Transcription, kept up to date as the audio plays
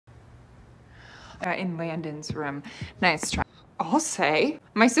In Landon's room. Nice try. I'll say.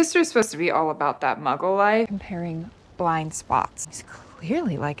 My sister's supposed to be all about that muggle life. Comparing blind spots. He's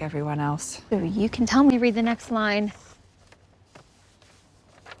clearly like everyone else. So you can tell me, read the next line.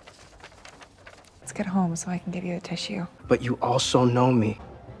 Let's get home so I can give you a tissue. But you also know me.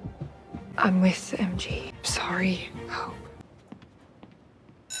 I'm with MG. Sorry. Hope.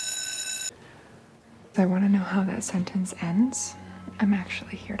 I want to know how that sentence ends. I'm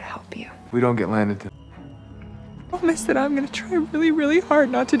actually here to help you. We don't get Landon to... I promise that I'm gonna try really, really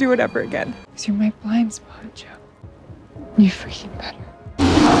hard not to do it ever again. Because you're my blind spot, Joe. You freaking better.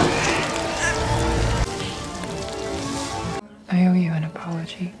 I owe you an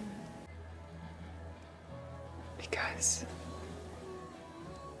apology. Because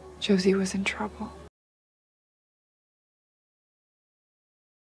Josie was in trouble.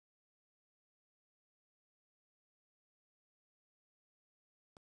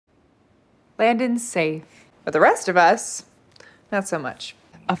 Landon's safe, but the rest of us, not so much.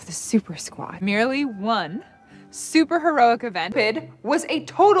 Of the super squad, merely one super heroic event was a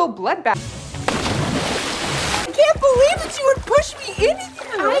total bloodbath. I can't believe that you would push me in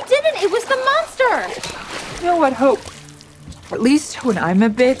here. I didn't, it was the monster. You know what, Hope? At least when I'm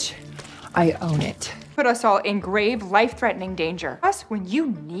a bitch, I own it. Put us all in grave, life-threatening danger. Us when you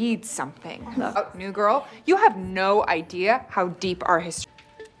need something. Oh, new girl, you have no idea how deep our history.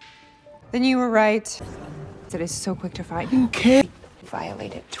 Then you were right. It is so quick to find. Okay.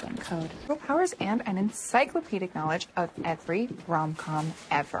 Violated twin code. Powers and an encyclopedic knowledge of every rom-com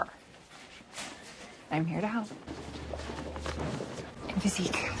ever. I'm here to help. And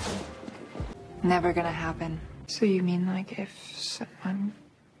physique. Never gonna happen. So you mean like if someone...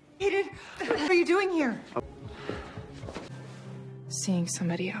 What are you doing here? Seeing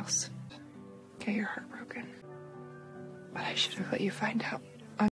somebody else. Get your heart broken. But I should have let you find out.